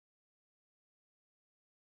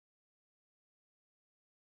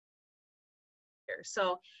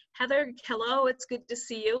So Heather, hello, it's good to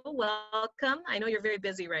see you. Welcome. I know you're very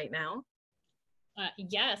busy right now.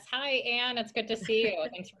 Yes. Hi, Ann. It's good to see you.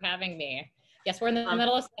 Thanks for having me. Yes, we're in the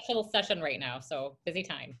middle of a special session right now, so busy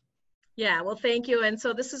time. Yeah, well, thank you. And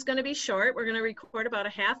so this is going to be short. We're going to record about a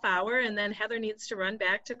half hour, and then Heather needs to run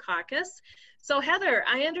back to caucus. So Heather,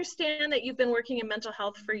 I understand that you've been working in mental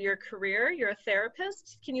health for your career. You're a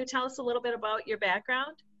therapist. Can you tell us a little bit about your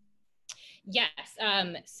background? Yes.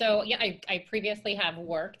 So yeah, I previously have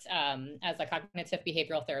worked as a cognitive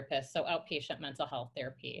behavioral therapist, so outpatient mental health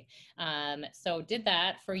therapy. So did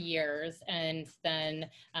that for years, and then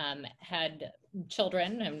had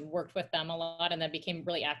children and worked with them a lot, and then became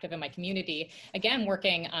really active in my community. Again,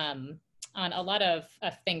 working on a lot of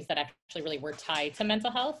things that actually really were tied to mental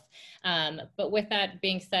health. But with that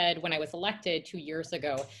being said, when I was elected 2 years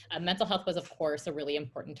ago, mental health was, of course, a really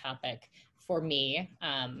important topic for me.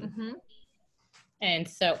 And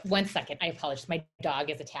so, one second, I apologize. My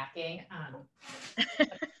dog is attacking. My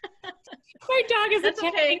dog is attacking.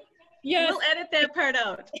 Okay. Yes. We'll edit that part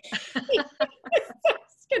out.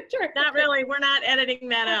 Not really. We're not editing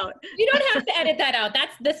that out. You don't have to edit that out.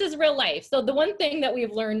 This is real life. So the one thing that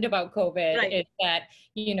we've learned about COVID is that,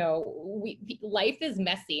 you know, life is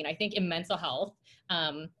messy. And I think in mental health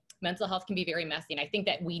can be very messy. And I think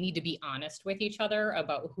that we need to be honest with each other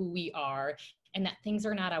about who we are, and that things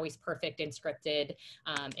are not always perfect and scripted.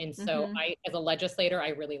 And so I, as a legislator,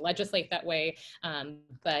 I really legislate that way.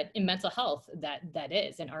 But in mental health, that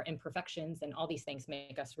is, and our imperfections and all these things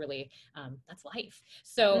make us really, that's life.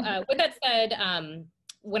 So with that said,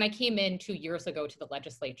 when I came in 2 years ago to the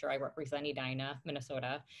legislature, I represent Edina,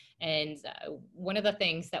 Minnesota. And one of the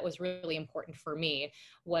things that was really important for me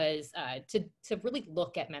was to really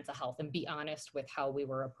look at mental health and be honest with how we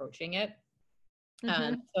were approaching it.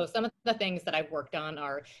 So some of the things that I've worked on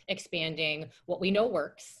are expanding what we know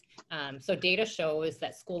works. So data shows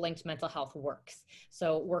that school-linked mental health works.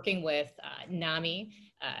 So working with NAMI,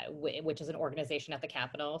 which is an organization at the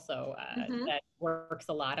Capitol, so that works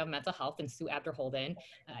a lot on mental health, and Sue Abderholden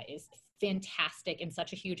is fantastic and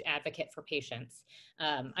such a huge advocate for patients.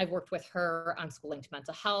 I've worked with her on school-linked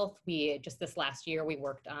mental health. Just this last year, we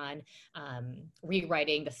worked on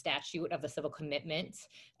rewriting the statute of the civil commitment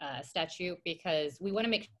statute, because we want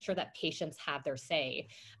to make sure that patients have their say.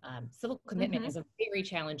 Civil commitment is a very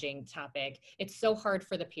challenging topic. It's so hard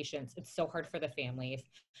for the patients. It's so hard for the families.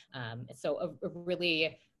 So a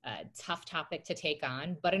really tough topic to take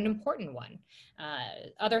on, but an important one.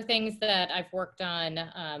 Other things that I've worked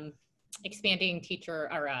on, expanding teacher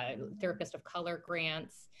or therapist of color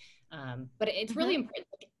grants. But it's really important.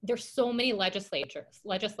 There's so many legislators,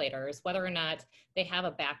 whether or not they have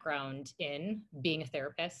a background in being a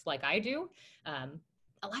therapist like I do.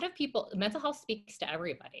 A lot of people, mental health speaks to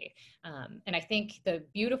everybody. And I think the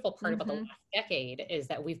beautiful part about the last decade is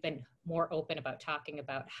that we've been more open about talking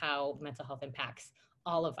about how mental health impacts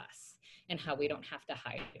all of us and how we don't have to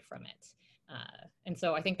hide from it. And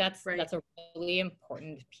so I think that's a really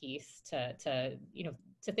important piece to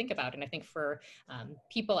think about. And I think for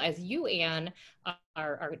people as you, Ann,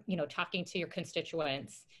 are talking to your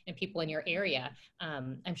constituents and people in your area,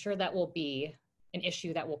 I'm sure that will be an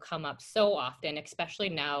issue that will come up so often, especially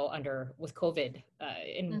now with COVID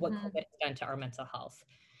and what COVID has done to our mental health.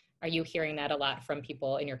 Are you hearing that a lot from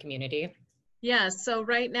people in your community? Yes. So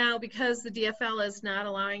right now, because the DFL is not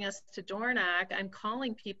allowing us to door knock, I'm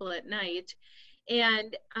calling people at night,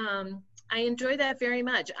 and I enjoy that very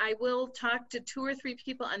much. I will talk to 2 or 3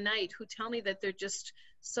 people a night who tell me that they're just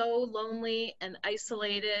so lonely and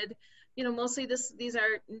isolated. You know, mostly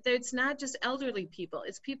it's not just elderly people.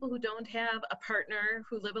 It's people who don't have a partner,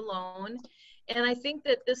 who live alone. And I think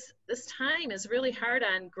that this time is really hard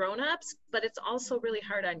on grown-ups, but it's also really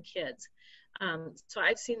hard on kids. So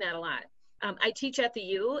I've seen that a lot. I teach at the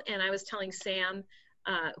U, and I was telling Sam,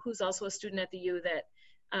 who's also a student at the U, that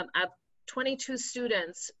I've 22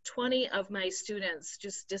 students, 20 of my students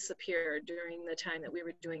just disappeared during the time that we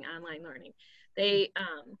were doing online learning.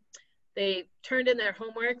 They turned in their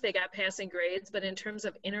homework, they got passing grades, but in terms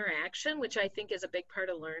of interaction, which I think is a big part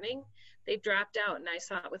of learning, they've dropped out. And I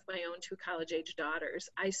saw it with my own 2 college-age daughters.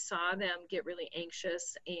 I saw them get really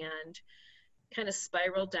anxious and kind of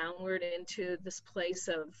spiral downward into this place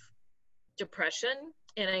of depression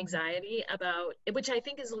and anxiety about, which I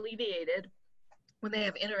think is alleviated when they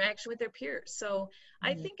have interaction with their peers. So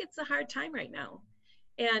I think it's a hard time right now.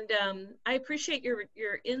 And I appreciate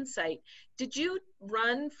your insight. Did you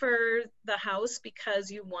run for the House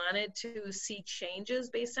because you wanted to see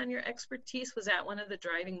changes based on your expertise? Was that one of the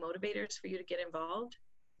driving motivators for you to get involved?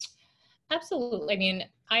 Absolutely. I mean,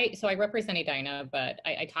 I represent Edina, but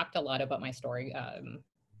I talked a lot about my story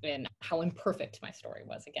how imperfect my story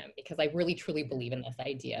was, again, because I really truly believe in this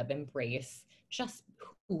idea of embrace just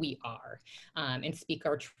who we are, and speak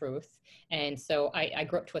our truth. And so I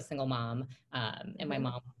grew up to a single mom, and my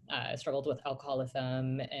mom struggled with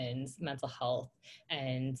alcoholism and mental health,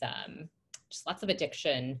 and just lots of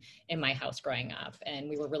addiction in my house growing up, and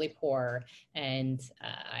we were really poor. And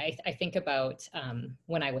I think about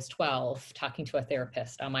when I was 12, talking to a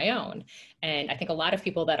therapist on my own. And I think a lot of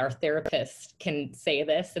people that are therapists can say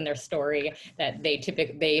this in their story, that they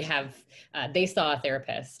saw a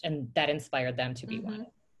therapist and that inspired them to be one.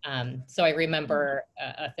 So I remember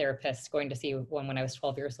a therapist going to see one when I was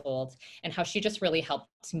 12 years old, and how she just really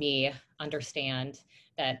helped me understand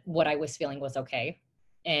that what I was feeling was okay.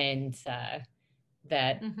 And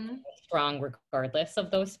that strong regardless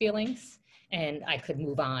of those feelings, and I could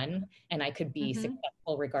move on, and I could be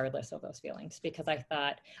successful regardless of those feelings, because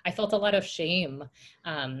I felt a lot of shame.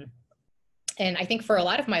 And I think for a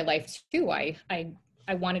lot of my life too, I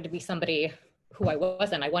wanted to be somebody who I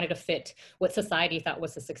wasn't. I wanted to fit what society thought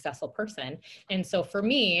was a successful person. And so for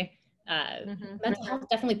me, mental health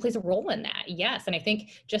definitely plays a role in that. Yes. And I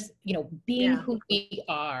think just, being who we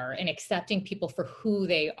are and accepting people for who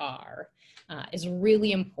they are is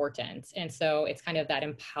really important. And so it's kind of that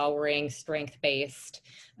empowering, strength-based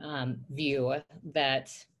view that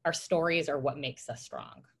our stories are what makes us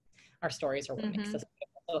strong. Our stories are what makes us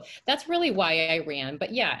strong. So that's really why I ran.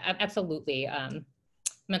 But yeah, absolutely.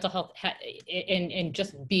 Mental health and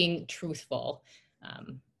just being truthful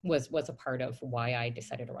was a part of why I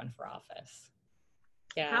decided to run for office.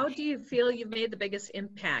 Yeah. How do you feel you've made the biggest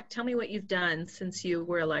impact? Tell me what you've done since you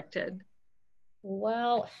were elected.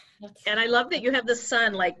 Well, and I love that you have the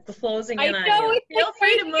sun like closing in on you. Feel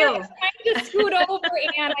free to move. I'm trying to scoot over,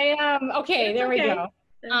 and I am. Okay, there we go.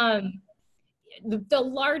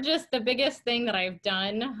 The biggest thing that I've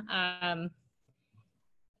done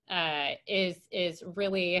is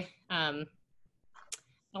really, I'm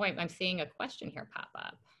seeing a question here pop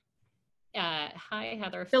up. Hi,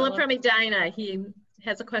 Heather. Philip from Edina, he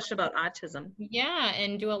has a question about autism. Yeah,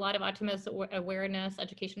 and do a lot of autism awareness,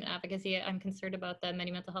 education, and advocacy. I'm concerned about the many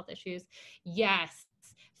mental health issues. Yes,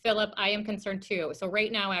 Philip, I am concerned too. So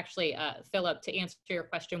right now, actually, Philip, to answer your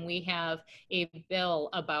question, we have a bill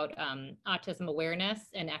about autism awareness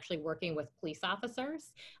and actually working with police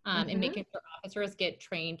officers and making sure officers get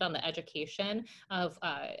trained on the education of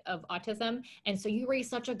autism. And so you raise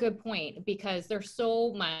such a good point, because there's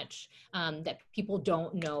so much that people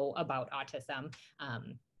don't know about autism.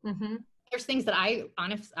 There's things that I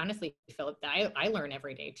honestly, Philip, that I learn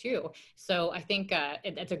every day too. So I think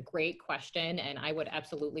it's a great question, and I would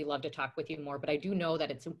absolutely love to talk with you more, but I do know that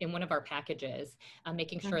it's in one of our packages,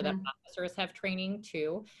 making sure that officers have training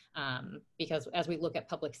too, because as we look at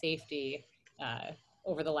public safety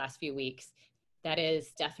over the last few weeks, that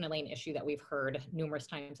is definitely an issue that we've heard numerous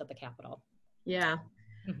times at the Capitol. Yeah.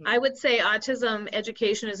 I would say autism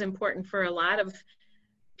education is important for a lot of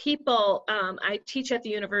people. I teach at the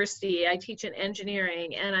university, I teach in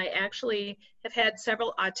engineering, and I actually have had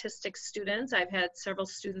several autistic students. I've had several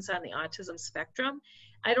students on the autism spectrum.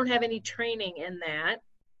 I don't have any training in that.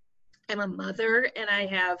 I'm a mother, and I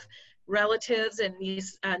have relatives and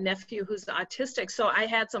niece, nephew who's autistic, so I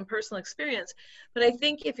had some personal experience. But I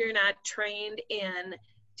think if you're not trained in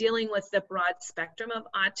dealing with the broad spectrum of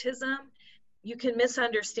autism, you can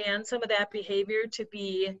misunderstand some of that behavior to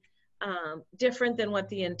be different than what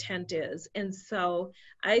the intent is. And so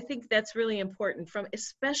I think that's really important,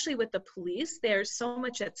 especially with the police. There's so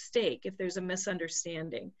much at stake if there's a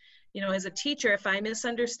misunderstanding. As a teacher, if I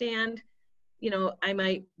misunderstand,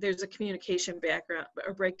 there's a communication background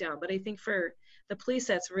or breakdown. But I think for the police,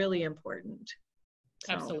 that's really important.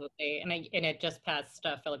 So. Absolutely. And it just passed,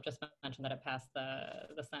 Philip just mentioned that it passed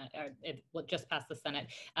the Senate, it just passed the Senate.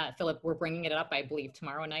 Philip, we're bringing it up, I believe,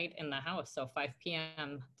 tomorrow night in the House. So 5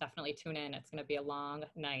 p.m., definitely tune in. It's going to be a long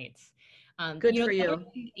night. Good for you.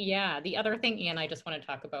 The other thing, Ann, I just want to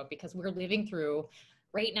talk about, because we're living through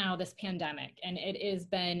right now this pandemic, and it has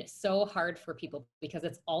been so hard for people because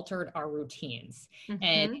it's altered our routines.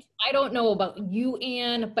 And I don't know about you,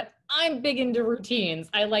 Ann, but I'm big into routines.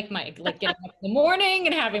 I like getting up in the morning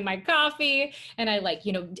and having my coffee, and I like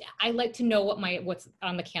to know what's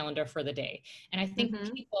on the calendar for the day. And I think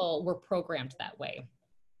people were programmed that way.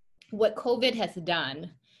 What COVID has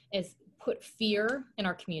done is put fear in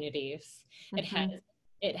our communities.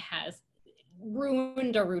 It has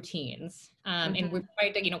ruined our routines, and we've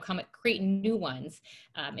tried to create new ones.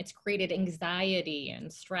 It's created anxiety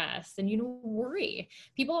and stress and worry.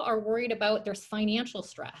 People are worried about, there's financial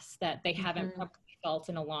stress that they haven't probably felt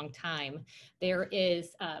in a long time. There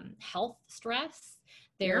is health stress.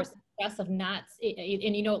 There's stress of not,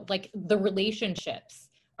 and you know, like the relationships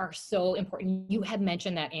are so important. You had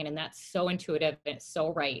mentioned that, Ann, and that's so intuitive and it's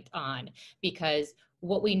so right on, because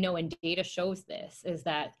what we know and data shows this is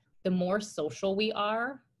that the more social we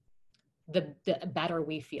are, the better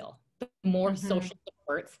we feel. The more social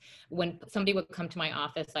supports. When somebody would come to my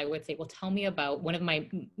office, I would say, well, tell me about, one of my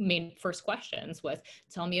main first questions was,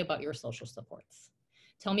 tell me about your social supports.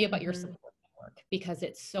 Tell me about your support network, because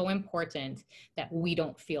it's so important that we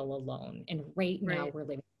don't feel alone. And right now we're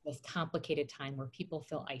living in this complicated time where people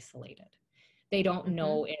feel isolated. They don't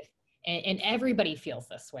know if, and everybody feels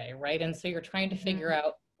this way, right? And so you're trying to figure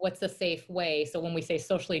out what's a safe way. So when we say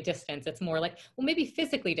socially distance, it's more like, well, maybe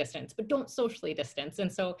physically distance, but don't socially distance.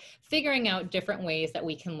 And so figuring out different ways that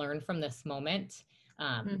we can learn from this moment.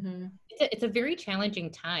 It's a very challenging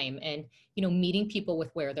time, and, you know, meeting people with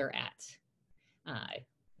where they're at.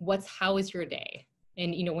 How is your day?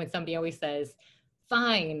 And, you know, when somebody always says,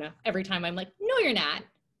 fine, every time, I'm like, no, you're not.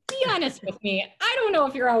 Be honest with me. I don't know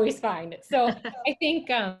if you're always fine. So I think,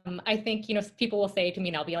 you know, people will say to me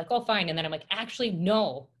and I'll be like, oh, fine. And then I'm like, actually,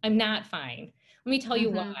 no, I'm not fine. Let me tell you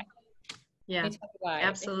why. Yeah, Let me tell you why.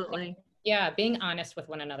 absolutely. Yeah, being honest with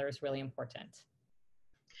one another is really important.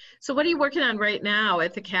 So what are you working on right now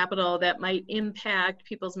at the Capitol that might impact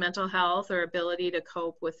people's mental health or ability to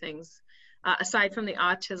cope with things? Aside from the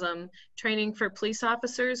autism, training for police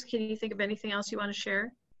officers, can you think of anything else you want to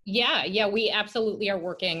share? Yeah, we absolutely are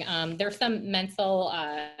working. There's some mental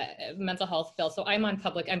health bills. So I'm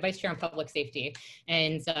vice chair on public safety,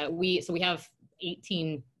 and we have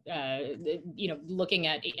 18. You know, looking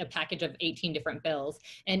at a package of 18 different bills,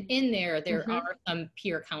 and in there are some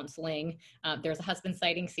peer counseling. There's a husband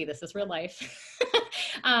sighting. See, this is real life.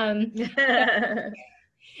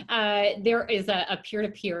 There is a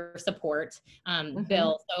peer-to-peer support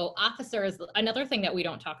bill. So officers, another thing that we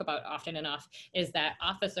don't talk about often enough is that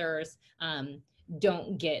officers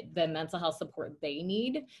don't get the mental health support they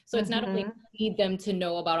need. So it's not only need them to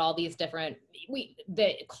know about all these different,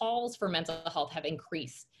 the calls for mental health have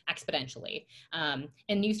increased exponentially.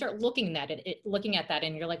 And you start looking at that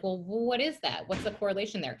and you're like, well, what is that? What's the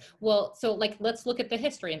correlation there? Well, so like, let's look at the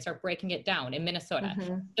history and start breaking it down in Minnesota.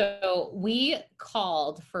 So we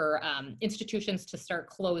called for institutions to start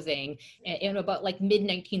closing in about like mid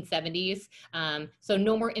 1970s. So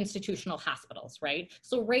no more institutional hospitals, right?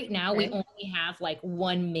 So right now we only have like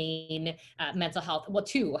one main mental health, well,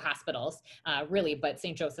 two hospitals really, but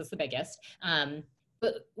St. Joseph's the biggest.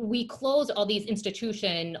 But we closed all these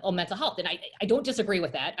institutional mental health. And I don't disagree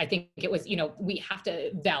with that. I think it was, you know, we have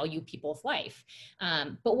to value people's life.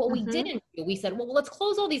 But what we didn't do, we said, well, let's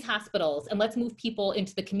close all these hospitals and let's move people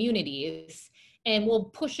into the communities and we'll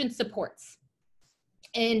push in supports.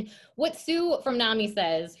 And what Sue from NAMI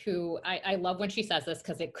says, who I love when she says this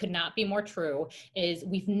because it could not be more true, is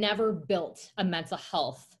we've never built a mental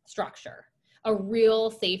health structure, a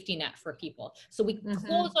real safety net for people. So we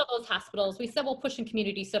closed all those hospitals. We said we'll push in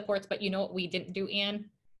community supports, but you know what we didn't do, Ann?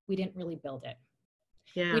 We didn't really build it.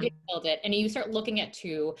 Yeah. We didn't build it. And you start looking at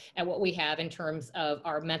what we have in terms of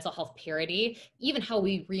our mental health parity, even how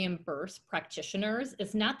we reimburse practitioners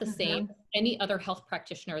is not the same as any other health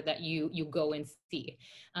practitioner that you go and see.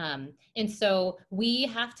 And so we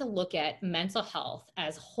have to look at mental health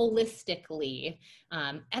as holistically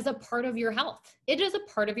as a part of your health. It is a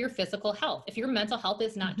part of your physical health. If your mental health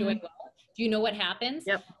is not doing well, do you know what happens?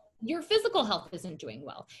 Yep. Your physical health isn't doing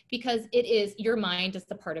well because your mind is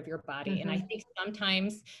the part of your body. And I think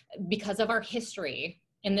sometimes because of our history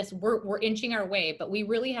in this, we're inching our way, but we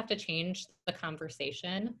really have to change the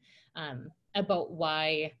conversation about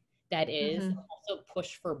why that is, and also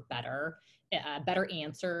push for better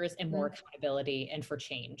answers and more accountability and for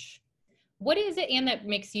change. What is it, Ann, that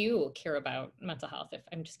makes you care about mental health? If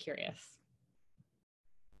I'm just curious.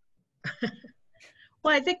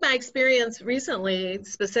 Well, I think my experience recently,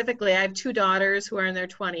 specifically, I have two daughters who are in their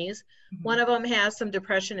 20s. One of them has some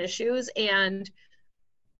depression issues, and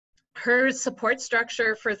her support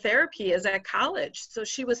structure for therapy is at college. So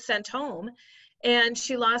she was sent home, and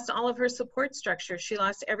she lost all of her support structure. She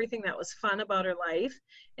lost everything that was fun about her life,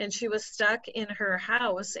 and she was stuck in her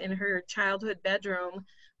house, in her childhood bedroom,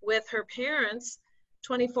 with her parents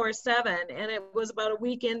 24/7. And it was about a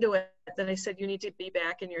week into it that I said, you need to be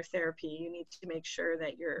back in your therapy. You need to make sure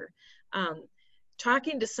that you're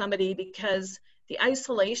talking to somebody, because the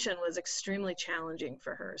isolation was extremely challenging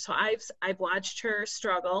for her. So I've watched her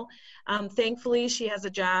struggle. Thankfully, she has a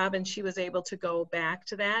job and she was able to go back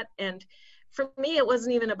to that. And for me, it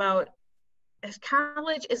wasn't even about,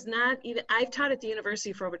 college is not even, I've taught at the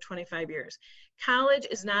university for over 25 years. College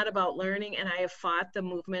is not about learning, and I have fought the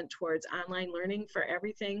movement towards online learning for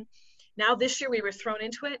everything. Now this year we were thrown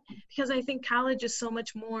into it because I think college is so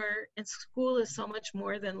much more and school is so much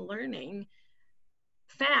more than learning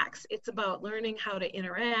facts. It's about learning how to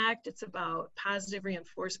interact. It's about positive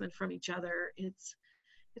reinforcement from each other. It's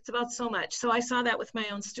about so much. So I saw that with my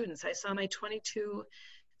own students. I saw my 22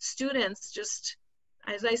 students just,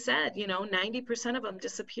 as I said, 90% of them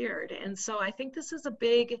disappeared. And so I think this is a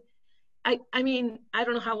big, I mean, I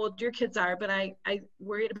don't know how old your kids are, but I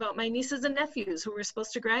worried about my nieces and nephews who were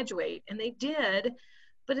supposed to graduate, and they did,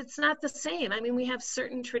 but it's not the same. I mean, we have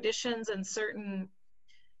certain traditions and certain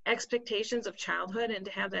expectations of childhood, and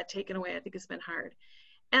to have that taken away, I think has been hard.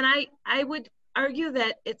 And I would argue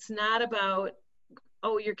that it's not about,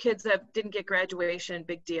 oh, your kids didn't get graduation,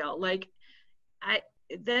 big deal. Like,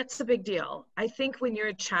 that's a big deal. I think when you're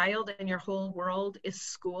a child and your whole world is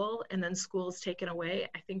school and then school is taken away,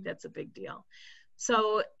 I think that's a big deal.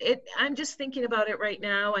 So I'm just thinking about it right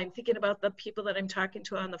now. I'm thinking about the people that I'm talking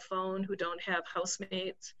to on the phone who don't have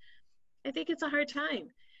housemates. I think it's a hard time.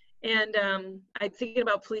 And I'm thinking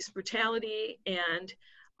about police brutality and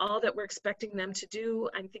all that we're expecting them to do.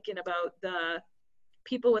 I'm thinking about the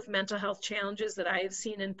people with mental health challenges that I have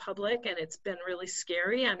seen in public, and it's been really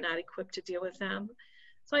scary. I'm not equipped to deal with them.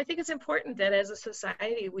 So I think it's important that as a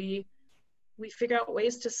society, we figure out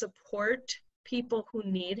ways to support people who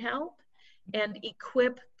need help and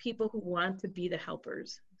equip people who want to be the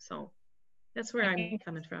helpers. So that's where I'm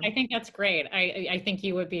coming from. I think that's great. I think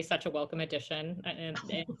you would be such a welcome addition, and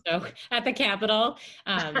so at the Capitol,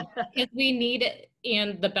 because we need,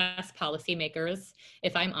 and the best policymakers,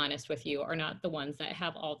 if I'm honest with you, are not the ones that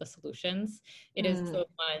have all the solutions. It is the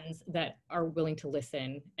ones that are willing to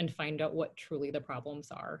listen and find out what truly the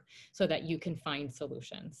problems are, so that you can find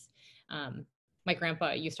solutions. My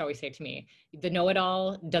grandpa used to always say to me, the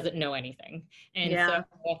know-it-all doesn't know anything. And so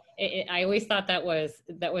I always thought that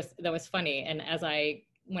was funny. And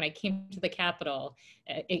when I came to the Capitol,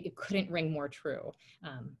 it couldn't ring more true.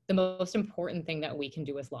 The most important thing that we can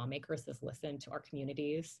do as lawmakers is listen to our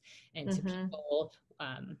communities and to people.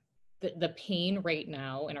 The pain right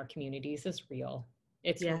now in our communities is real.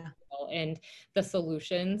 It's real. And the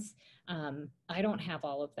solutions, I don't have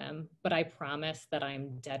all of them, but I promise that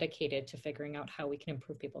I'm dedicated to figuring out how we can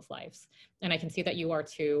improve people's lives. And I can see that you are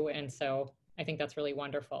too. And so I think that's really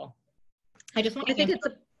wonderful. I just want to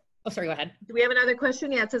oh, sorry, go ahead. Do we have another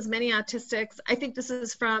question? Yeah, it says many autistics. I think this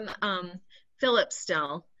is from Philip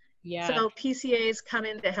still. Yeah. So PCAs come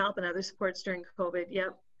in to help and other supports during COVID.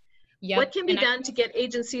 Yep. What can be done to get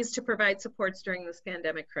agencies to provide supports during this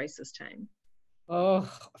pandemic crisis time? Oh,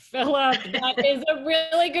 Philip, that is a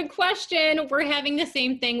really good question. We're having the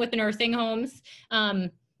same thing with the nursing homes.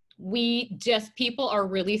 People are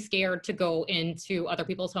really scared to go into other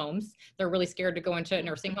people's homes. They're really scared to go into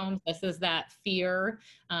nursing homes. This is that fear,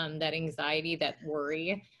 that anxiety, that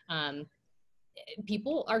worry.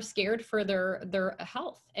 People are scared for their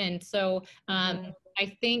health. And so I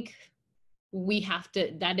think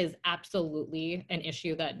that is absolutely an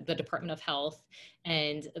issue that the Department of Health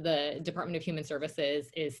and the Department of Human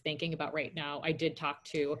Services is thinking about right now. I did talk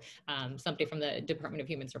to somebody from the Department of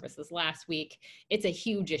Human Services last week. It's a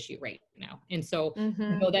huge issue right now. And so we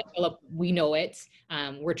know that, Philip, we know it.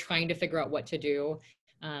 We're trying to figure out what to do.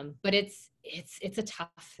 But it's a tough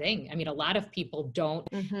thing. I mean, a lot of people don't,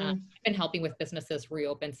 I've been helping with businesses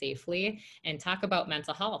reopen safely, and talk about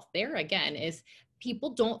mental health. There again is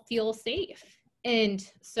people don't feel safe. And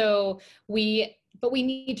so we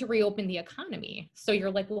need to reopen the economy. So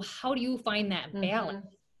you're like, well, how do you find that balance?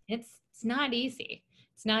 It's not easy.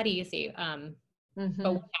 It's not easy. But we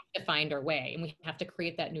have to find our way, and we have to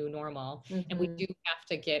create that new normal. And we do have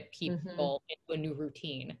to get people into a new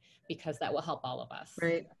routine, because that will help all of us.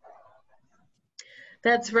 Right.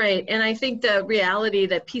 That's right. And I think the reality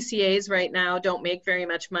that PCAs right now don't make very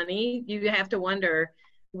much money, you have to wonder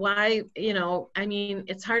why, I mean,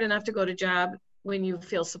 it's hard enough to go to job when you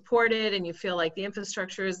feel supported and you feel like the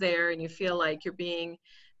infrastructure is there and you feel like you're being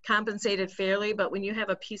compensated fairly. But when you have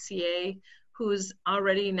a PCA who's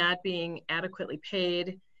already not being adequately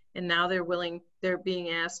paid, and now they're being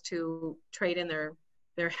asked to trade in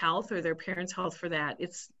their health or their parents' health for that,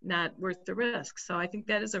 it's not worth the risk. So I think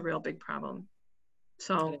that is a real big problem.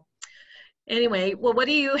 So anyway, well, what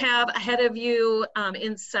do you have ahead of you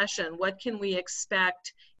in session? What can we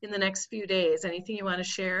expect in the next few days? Anything you want to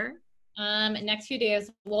share? Next few days,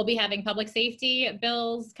 we'll be having public safety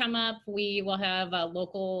bills come up. We will have a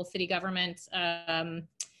local city government, the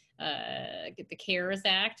CARES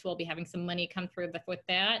Act. We'll be having some money come through with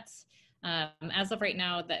that. As of right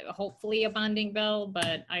now, that hopefully a bonding bill,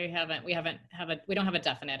 but we don't have a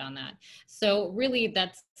definite on that. So really,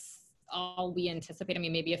 that's all we anticipate. I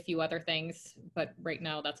mean, maybe a few other things, but right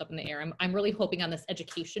now that's up in the air. I'm really hoping on this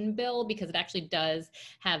education bill, because it actually does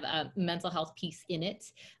have a mental health piece in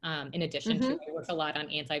it. In addition to, I work a lot on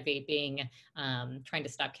anti-vaping, trying to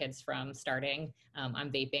stop kids from starting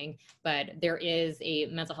on vaping, but there is a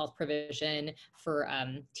mental health provision for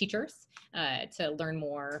teachers to learn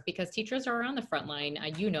more, because teachers are on the front line.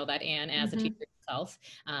 You know that, Ann, as a teacher yourself,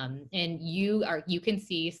 and you can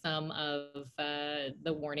see some of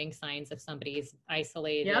the warning signs if somebody's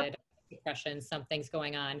isolated, depression, something's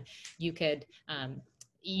going on. You could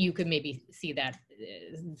maybe see that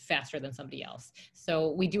faster than somebody else.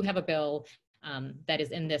 So we do have a bill that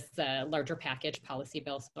is in this larger package policy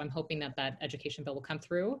bill. So I'm hoping that that education bill will come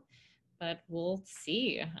through, but we'll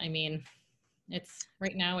see. I mean, it's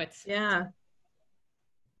right now it's. Yeah.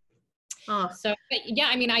 Oh. So yeah,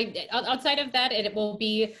 I mean, outside of that, it will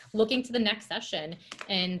be looking to the next session.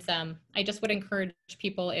 And I just would encourage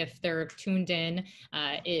people, if they're tuned in,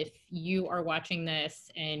 if you are watching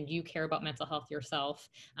this and you care about mental health yourself,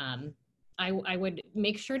 I would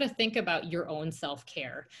make sure to think about your own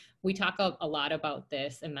self-care. We talk a lot about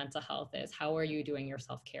this in mental health, is how are you doing your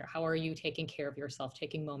self-care? How are you taking care of yourself,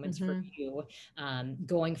 taking moments for you,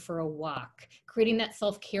 going for a walk, creating that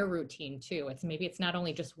self-care routine too. Maybe it's not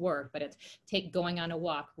only just work, but it's going on a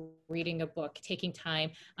walk, reading a book, taking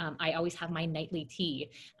time. I always have my nightly tea.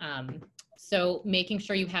 So making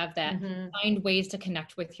sure you have that, find ways to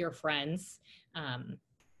connect with your friends.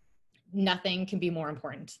 Nothing can be more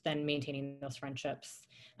important than maintaining those friendships.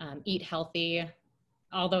 Eat healthy,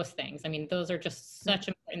 all those things. I mean, those are just such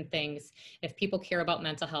important things. If people care about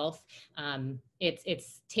mental health,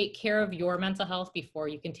 it's take care of your mental health before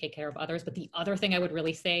you can take care of others. But the other thing I would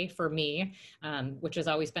really say for me, which has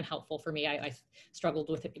always been helpful for me, I struggled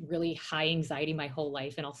with really high anxiety my whole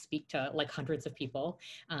life, and I'll speak to like hundreds of people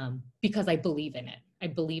because I believe in it. I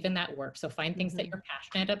believe in that work. So find things that you're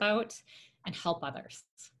passionate about and help others.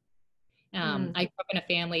 I grew up in a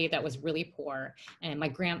family that was really poor, and my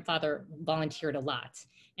grandfather volunteered a lot,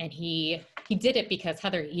 and he did it because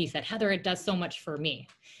he said, Heather, it does so much for me.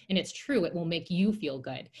 And it's true, it will make you feel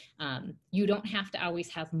good. You don't have to always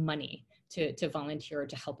have money to volunteer or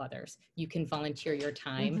to help others. You can volunteer your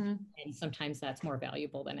time, and sometimes that's more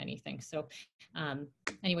valuable than anything. So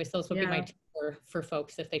anyways, those would be my tips for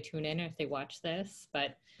folks if they tune in or if they watch this.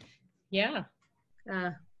 But yeah.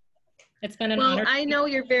 It's been an honor. I know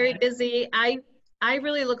you're very busy. I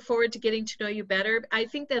really look forward to getting to know you better. I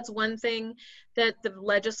think that's one thing that the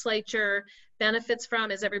legislature benefits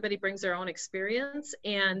from, is everybody brings their own experience,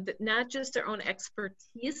 and not just their own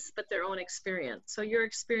expertise, but their own experience. So your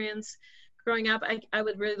experience growing up, I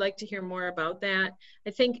would really like to hear more about that.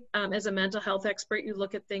 I think as a mental health expert, you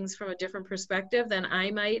look at things from a different perspective than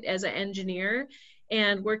I might as an engineer,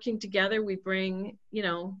 and working together, we bring,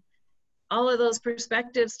 all of those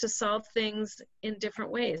perspectives to solve things in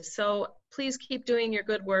different ways. So please keep doing your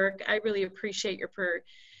good work. I really appreciate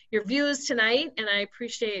your views tonight, and I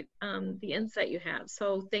appreciate the insight you have.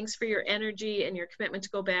 So thanks for your energy and your commitment to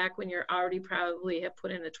go back when you're already probably have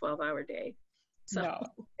put in a 12-hour day. So. No,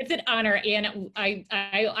 it's an honor, and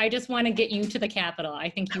I just want to get you to the Capitol. I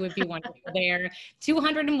think you would be wonderful there.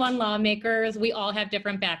 201 lawmakers. We all have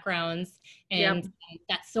different backgrounds, and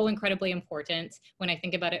that's so incredibly important. When I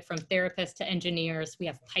think about it, from therapists to engineers, we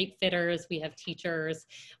have pipe fitters, we have teachers,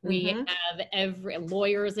 we have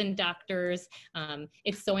lawyers and doctors.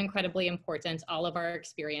 It's so incredibly important. All of our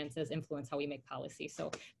experiences influence how we make policy.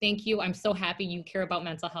 So thank you. I'm so happy you care about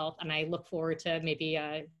mental health, and I look forward to maybe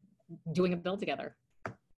doing a bill together.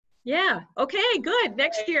 Yeah. Okay, good.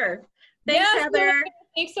 Next year. Thanks, Heather.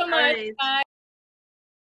 Thanks so much. Bye.